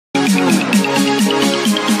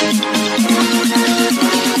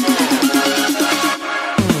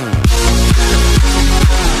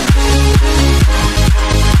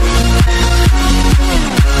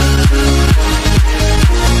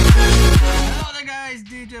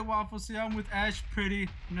Waffles. So I'm with AshPurdyy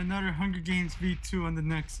in another Hunger Games V2 on the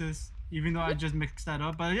Nexus. Even though I just mixed that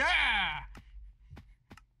up, but yeah!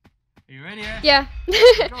 Are you ready, Ash? Yeah.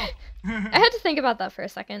 Go. I had to think about that for a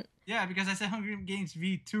second. Yeah, because I said Hunger Games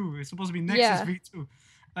V2. It's supposed to be Nexus V2.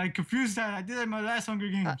 I confused that. I did that in my last Hunger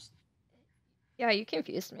Games. Yeah, you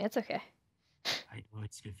confused me. It's okay. I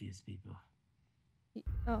always confuse people.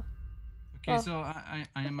 Oh. Okay, so I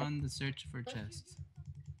am on the search for chests.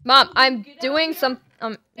 Mom, I'm doing some.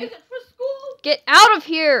 Get out of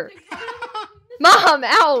here! Mom,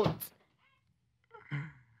 out!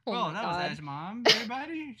 Oh well, my that God. was Ash Mom,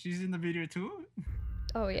 everybody. She's in the video too.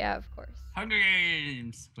 Oh yeah, of course. Hunger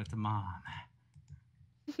Games with the mom.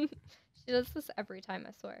 She does this every time,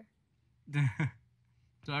 I swear.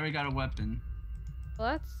 So I already got a weapon. Well,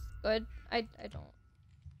 that's good. I don't.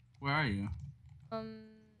 Where are you? I'm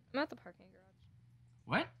at the parking garage.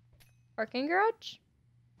 What? Parking garage?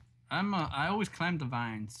 I always climb the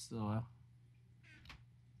vines, so.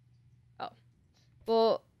 Oh.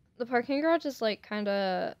 Well, the parking garage is like kind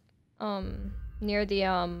of near the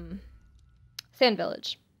Sand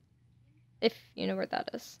Village. If you know where that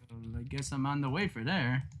is. Well, I guess I'm on the way for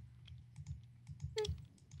there.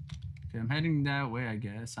 Okay, I'm heading that way, I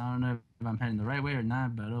guess. I don't know if I'm heading the right way or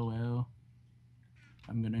not, but oh well.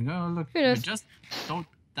 I'm gonna go look. Who knows? But just don't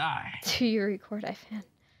die. Do you record, I fan?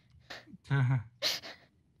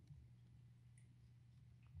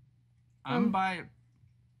 I'm by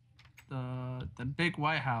the big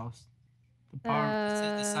White House. The part that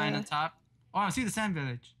says the sign on top. Oh, I see the Sand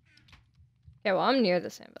Village. Yeah, well, I'm near the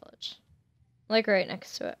Sand Village. Like right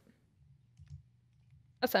next to it.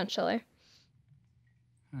 Essentially.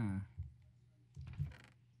 Huh.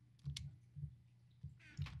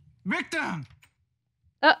 Victim!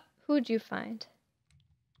 Who'd you find?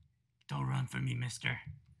 Don't run from me, mister.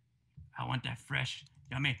 I want that fresh,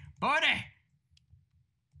 yummy booty!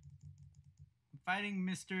 I'm fighting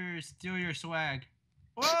Mr. Steal Your Swag.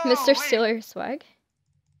 Whoa, Mr. Steal Your Swag?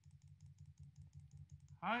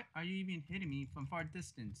 How are you even hitting me from far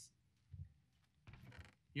distance?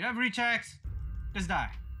 You have reach axe? Just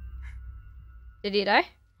die. Did he die?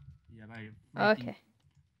 Yeah, Oh, okay.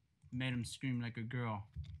 Made him scream like a girl.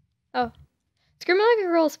 Oh. Screaming like a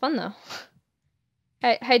girl is fun, though.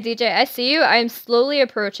 Hi, DJ. I see you. I'm slowly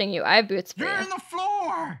approaching you. I have boots for you. You're on the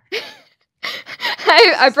floor!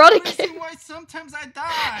 I brought a kid. Why sometimes I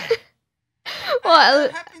die. Well,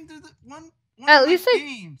 that happened to the one at of least my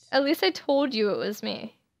games. At least I told you it was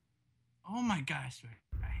me. Oh my gosh,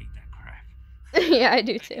 I hate that crap. Yeah, I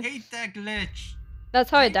do too. I hate that glitch. That's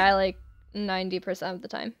how I die like 90% of the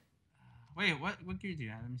time. Wait, what gear do you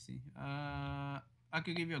have? Let me see. I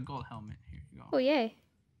could give you a gold helmet. Here you go. Oh yay!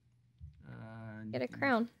 Get a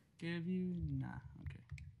crown. Give you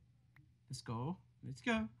okay. Let's go. Let's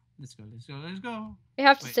go. Let's go. Let's go. Let's go. We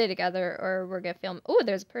have to stay together, or we're gonna film. Oh,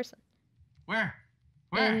 there's a person. Where?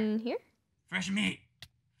 Where? In here. Fresh meat.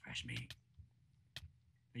 Fresh meat.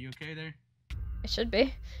 Are you okay there? I should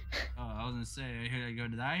be. Oh, I was gonna say, are you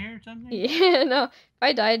gonna die here or something? Yeah, no. If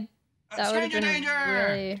I died, that would have been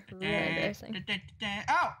really, really embarrassing.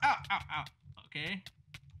 Ow! Ow! Ow! Ow! Okay.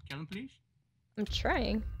 Kill him, please. I'm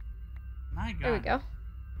trying. My God. There we go.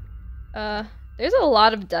 There's a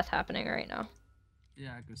lot of death happening right now.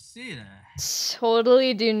 Yeah, I could see that.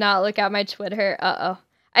 Totally do not look at my Twitter. Uh-oh.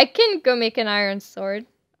 I can go make an iron sword.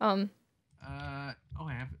 Oh, I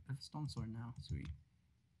have a stone sword now. Sweet.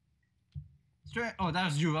 Straight. Oh, that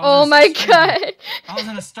was you. Oh my God. I was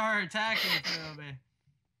gonna start attacking you for a little bit.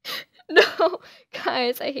 No,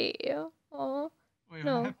 guys, I hate you. Oh. Wait,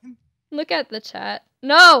 no. what happened? Look at the chat.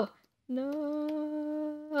 No! No.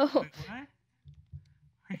 Wait, what?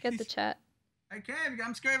 Look at the chat. I can't.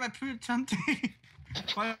 I'm scared if I put something.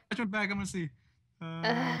 Watch my back. I'm gonna see.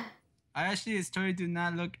 I actually told you do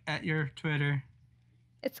not look at your Twitter.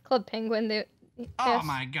 It's Club Penguin. Yes. Oh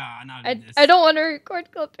my God! Now I don't want to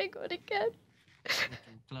record Club Penguin again.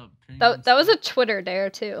 Club that was a Twitter dare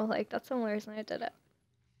too. Like that's the only reason I did it.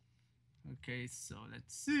 Okay, so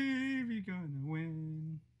let's see if we're gonna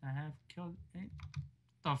win. I have killed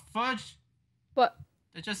the fudge. What?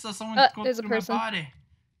 I just saw someone go there's through a person. my body.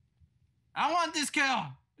 I want this kill.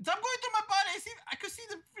 Stop going through my body. I could see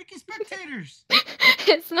the freaking spectators.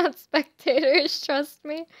 It's not spectators, trust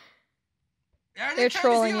me. Are They're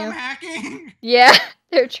trolling to see you. I'm hacking? Yeah,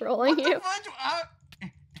 they're trolling what you. The fudge?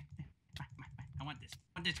 I want this.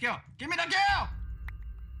 I want this kill. Give me the kill.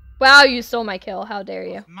 Wow, you stole my kill. How dare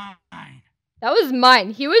you? Mine. That was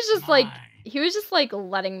mine. He was just mine. like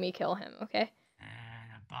letting me kill him, okay?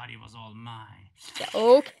 The body was all mine. Yeah,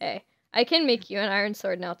 okay. I can make you an iron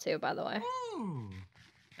sword now too, by the way. Ooh.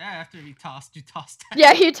 Yeah, after you tossed it.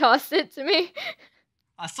 Yeah, he tossed it to me.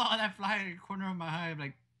 I saw that fly in the corner of my eye.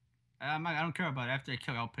 I'm like, I don't care about it. After I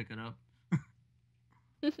kill, I'll pick it up.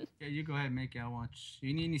 Yeah, you go ahead and make it. I'll watch.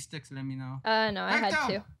 You need any sticks? Let me know. No, I had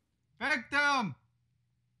two. Victim!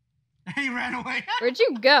 He ran away. Where'd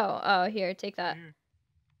you go? Oh, here, take that. Here.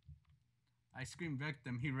 I screamed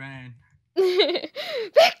victim. He ran.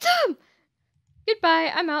 Victim!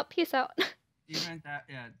 Goodbye. I'm out. Peace out. He ran that.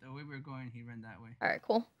 Yeah, the way we were going, he ran that way. All right,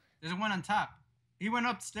 cool. There's one on top. He went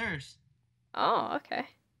upstairs. Oh, okay.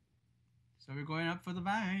 So we're going up for the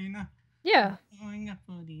vine. Yeah. Going up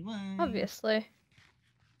for the vine. Obviously.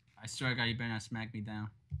 I swear to God, you better not smack me down.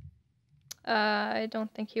 I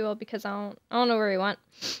don't think he will because I don't know where he went.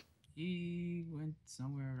 He went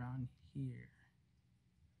somewhere around here.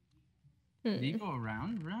 Hmm. Did he go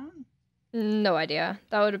around? No idea.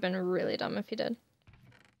 That would have been really dumb if he did.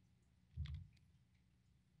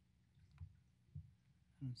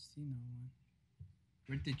 I don't see no one.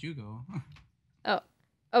 Where did you go?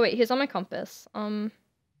 Oh wait, he's on my compass. Well,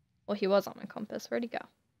 he was on my compass. Where'd he go?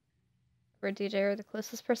 Where DJ are the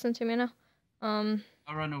closest person to me now? I'll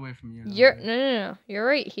run away from you. No. You're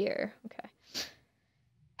right here. Okay.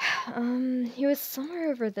 He was somewhere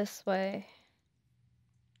over this way.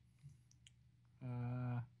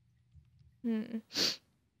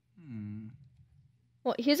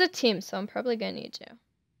 Well, he's a team, so I'm probably gonna need you.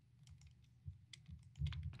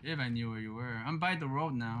 If I knew where you were. I'm by the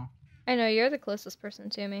road now. I know, you're the closest person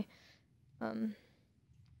to me. So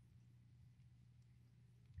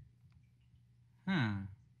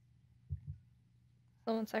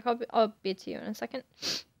one sec, I'll be to you in a second.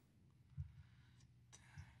 Okay,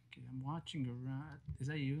 I'm watching around. Is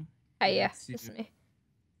that you? Hi, yeah, it's me.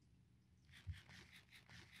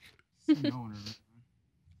 See no one around.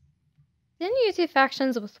 Didn't you do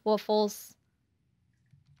factions with waffles?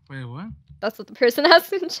 Wait, what? That's what the person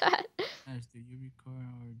asked in chat. Ash, do you record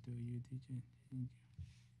or do you DJ?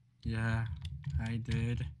 Yeah, I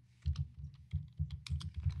did.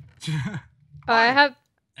 Oh, I have.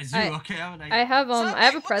 As you, okay, I have I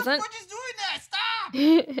have a present. What the fuck is doing that? Stop!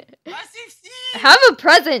 I see Steve. I have a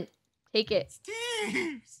present. Take it.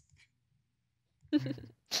 Steve's.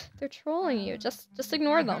 They're trolling you. Just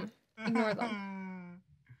ignore them. Ignore them.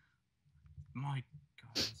 My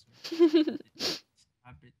God.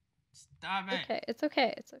 Stop it. Stop it. Okay, it's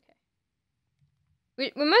okay. It's okay.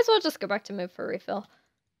 We might as well just go back to move for a refill.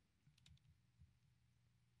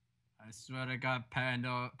 I swear to God,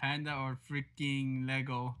 Panda or freaking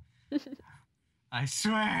Lego. I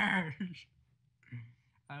swear.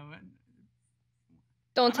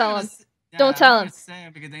 Don't tell him. Don't tell him. Say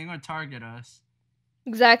it because they're gonna target us.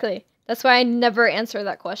 Exactly. That's why I never answer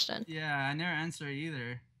that question. Yeah, I never answer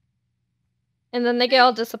either. And then they get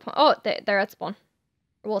all disappointed. Oh, they're at spawn.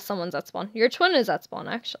 Well, someone's at spawn. Your twin is at spawn,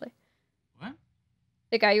 actually. What?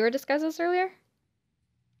 The guy you were disguised as earlier?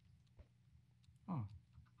 Oh.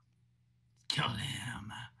 Kill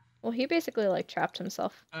him. Well, he basically, like, trapped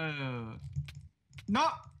himself. Oh. No!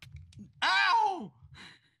 Ow!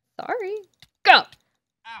 Sorry. Go!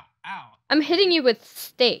 Ow, ow. I'm hitting you with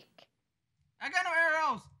steak. I got no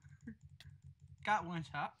arrows! Got one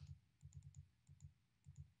shot.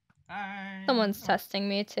 Bye. Someone's testing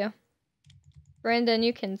me, too. Brandon,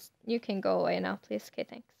 you can go away now, please. Okay,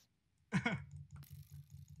 thanks.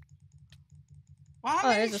 Well, oh,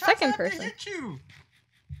 there's a second person. Hit you?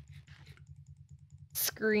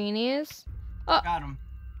 Screenies. Oh. Got him.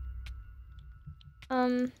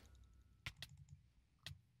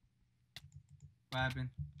 What happened?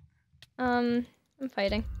 I'm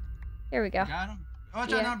fighting. Here we go. Got him. Oh,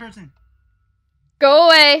 it's another person. Go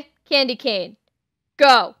away, Candy Cane.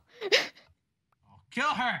 Go. Oh, kill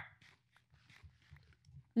her.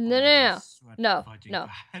 No. No.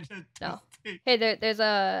 Hey, there's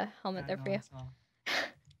a helmet there for you.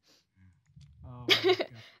 Oh,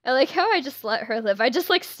 I like how I just let her live. I just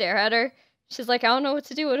like stare at her. She's like, I don't know what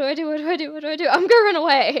to do. What do I do? What do I do? What do I do? I'm gonna run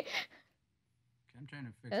away. I'm trying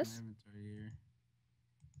to fix my inventory here.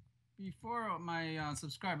 Before my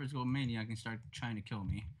subscribers go maniac and start trying to kill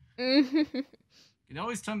me. They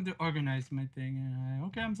always tell me to organize my thing, and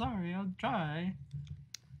okay, I'm sorry, I'll try.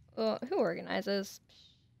 Well, who organizes?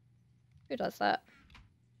 Who does that?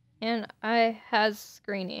 And I has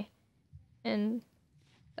Screeny in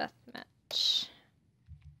deathmatch.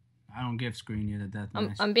 I don't give Screeny the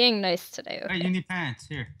deathmatch. I'm being nice today. Okay. Hey, you need pants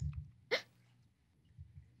here.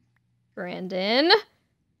 Brandon.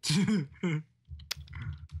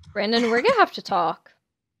 Brandon, we're gonna have to talk.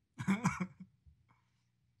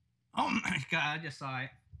 Oh my God, I just saw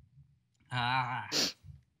it.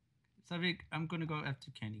 Savik, I'm gonna go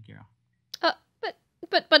after Candy Girl.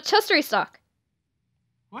 But chest restock.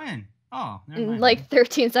 When? Oh, never mind. Like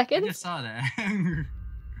 13 seconds. I just saw that.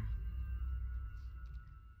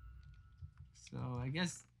 So I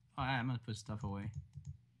guess I'm gonna put stuff away.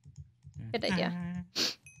 Good idea.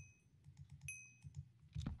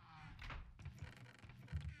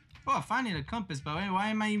 Oh, finally the compass, but why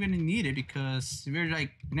am I even gonna need it? Because we're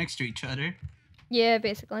like next to each other. Yeah,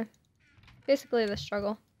 basically. Basically the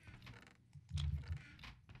struggle.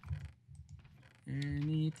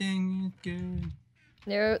 Anything good?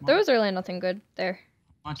 There was really nothing good there.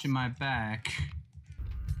 Watching my back.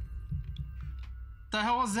 The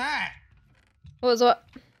hell was that? What was what?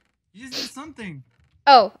 You just did something.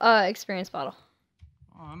 Oh, experience bottle.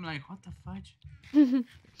 Oh, I'm like, what the fudge?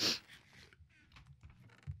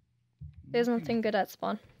 There's nothing good at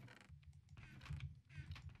spawn.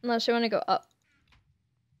 Unless you want to go up.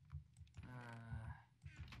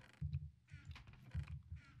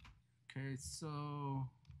 Okay, so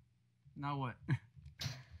now what?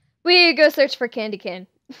 We go search for candy cane.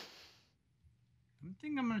 I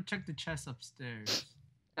think I'm gonna check the chest upstairs.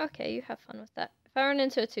 Okay, you have fun with that. If I run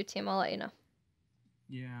into a 2-team, I'll let you know.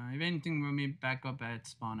 Yeah, if anything, we'll meet back up at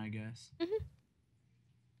spawn, I guess.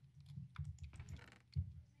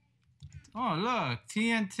 Oh, look,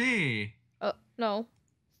 TNT. Oh, no.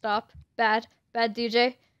 Stop. Bad. Bad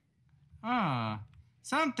DJ.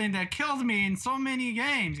 Something that kills me in so many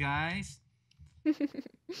games, guys.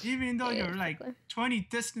 Even though you're like 20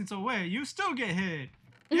 distance away, you still get hit.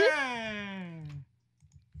 Yeah.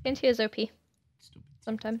 TNT is OP. Stupid.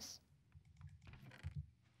 Sometimes.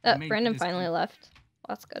 Brandon finally left.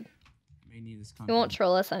 Well, that's good. He won't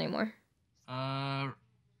troll us anymore.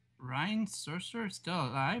 Ryan Sorcerer still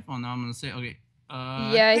alive? Oh no, I'm gonna say okay.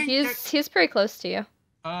 Yeah, he's pretty close to you.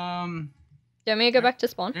 Do you want me to go back to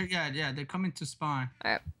spawn? Yeah, they're coming to spawn.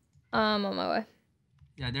 Alright. On my way.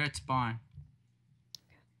 Yeah, they're at spawn.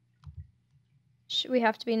 We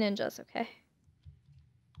have to be ninjas, okay?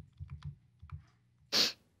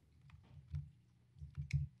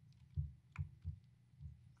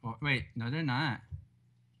 Oh, wait, no, they're not.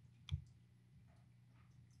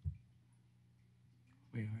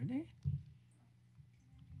 Wait, are they?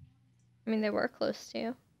 I mean, they were close to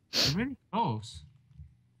you. They're really close.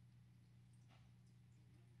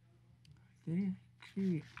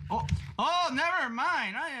 Oh, never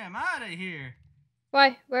mind. I am out of here.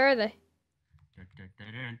 Why? Where are they?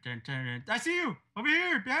 I see you over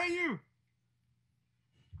here, behind you.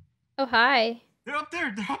 Oh, hi. They're up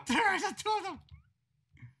there. They're up there. I saw two of them.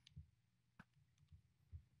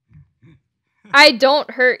 I don't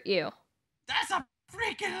hurt you. That's a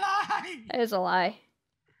freaking lie. That is a lie.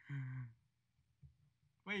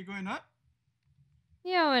 Wait, you going up?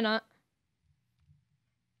 Yeah, why not?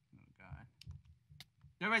 Oh, God.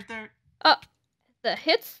 They're right there. Oh, the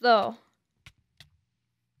hits, though.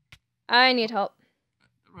 I need help.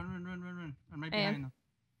 Run. I'm right behind them.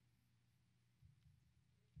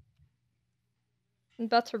 I'm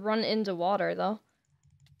about to run into water, though.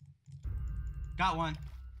 Got one.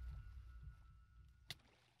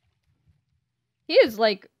 He is,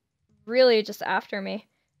 like, really just after me.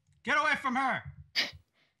 Get away from her.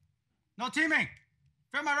 No teaming.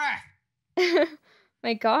 Feel my wrath.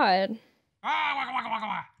 My God.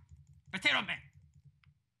 Waka. Potato man.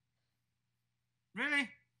 Really?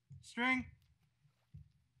 String?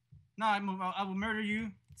 No, I will murder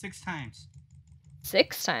you 6 times.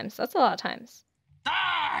 6 times? That's a lot of times.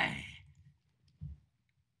 Die!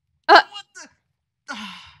 What the?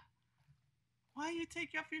 Why you take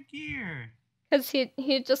off your gear? Because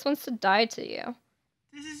he just wants to die to you.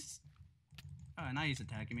 This is... Oh, now he's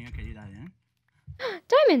attacking me. Okay, you died in.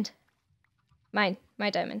 Diamond! Mine. My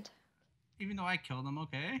diamond. Even though I killed him,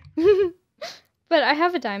 okay? But I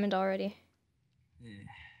have a diamond already. Yeah.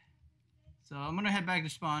 So I'm gonna head back to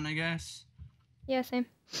spawn, I guess. Yeah, same.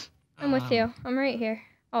 I'm with you. I'm right here.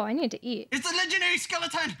 Oh, I need to eat. It's a legendary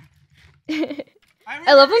skeleton!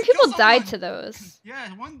 I love when people died to those.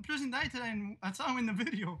 Yeah, one person died to that and I saw him in the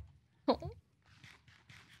video. Oh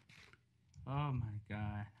my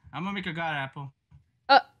God. I'm gonna make a god apple.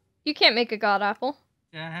 You can't make a god apple.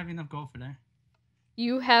 Yeah, I have enough gold for that.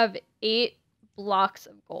 You have 8 blocks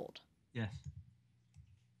of gold. Yes.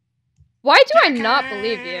 Why do I not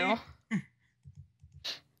believe you?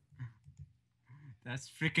 That's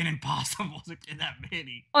freaking impossible to get that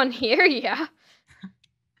many. On here, yeah.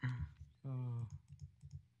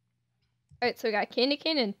 Alright, so we got candy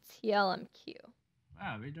cane and TLMQ.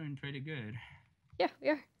 Wow, we're doing pretty good. Yeah, we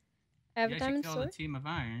are. I have a diamond sword. sword. A team of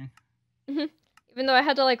iron. Even though I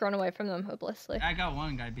had to like run away from them hopelessly. I got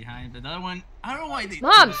one guy behind. The other one, I don't know why they.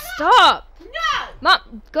 Mom, stop! No!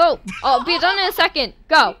 Mom, go! I'll be done in a second.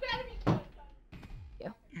 Go! Yeah.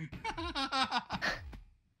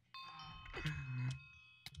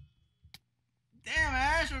 Damn,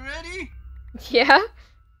 Ash, already? Yeah?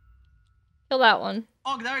 Kill that one.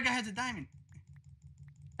 Oh, the other guy has a diamond.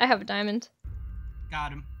 I have a diamond.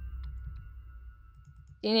 Got him.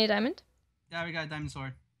 Do you need a diamond? Yeah, we got a diamond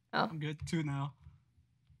sword. Oh. I'm good. 2 now.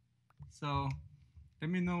 So,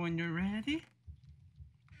 let me know when you're ready.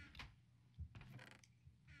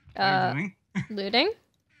 What are you doing? Looting?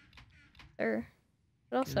 Or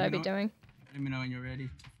what else should I be doing? Let me know when you're ready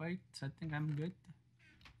to fight. I think I'm good.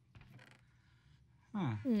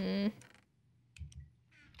 Huh.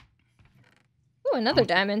 Ooh, another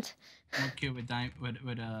diamond. I'm okay with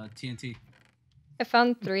TNT. I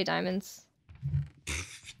found 3 diamonds.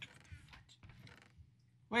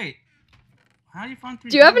 Wait. How you found 3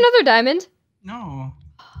 Do you have diamonds? another diamond? No.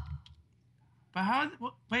 But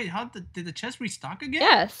how did the chest restock again?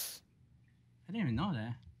 Yes. I didn't even know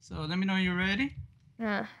that. So let me know when you're ready.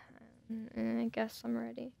 I guess I'm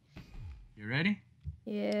ready. You ready?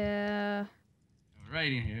 Yeah.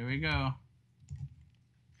 Alrighty, here we go.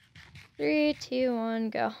 3, 2, 1,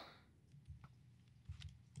 go.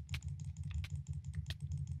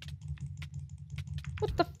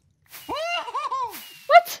 What the?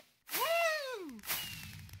 What?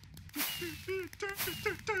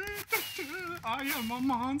 I am a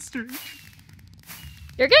monster.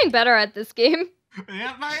 You're getting better at this game.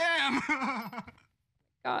 Yep, I am.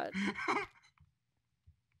 God.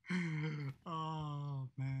 Oh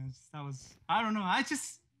man, that was. I don't know. I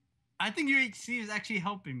think UHC is actually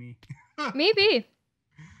helping me. Maybe.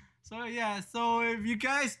 So yeah. So if you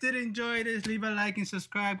guys did enjoy this, leave a like and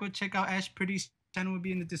subscribe. Go check out AshPurdy's channel. Will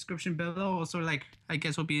be in the description below. Also, like I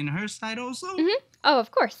guess will be in her side also. Oh,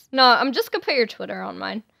 of course. No, I'm just gonna put your Twitter on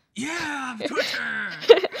mine. Yeah, Twitter.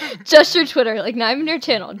 Just your Twitter, like not even your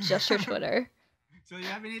channel, just your Twitter. So you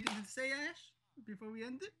have anything to say, Ash, before we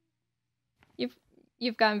end it?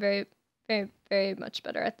 You've gotten very, very, very much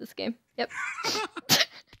better at this game. Yep.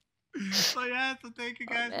 So yeah, so thank you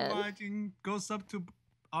guys for watching. Go sub to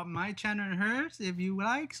my channel and hers if you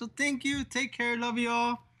like. So thank you. Take care. Love you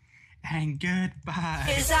all. And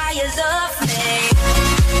goodbye.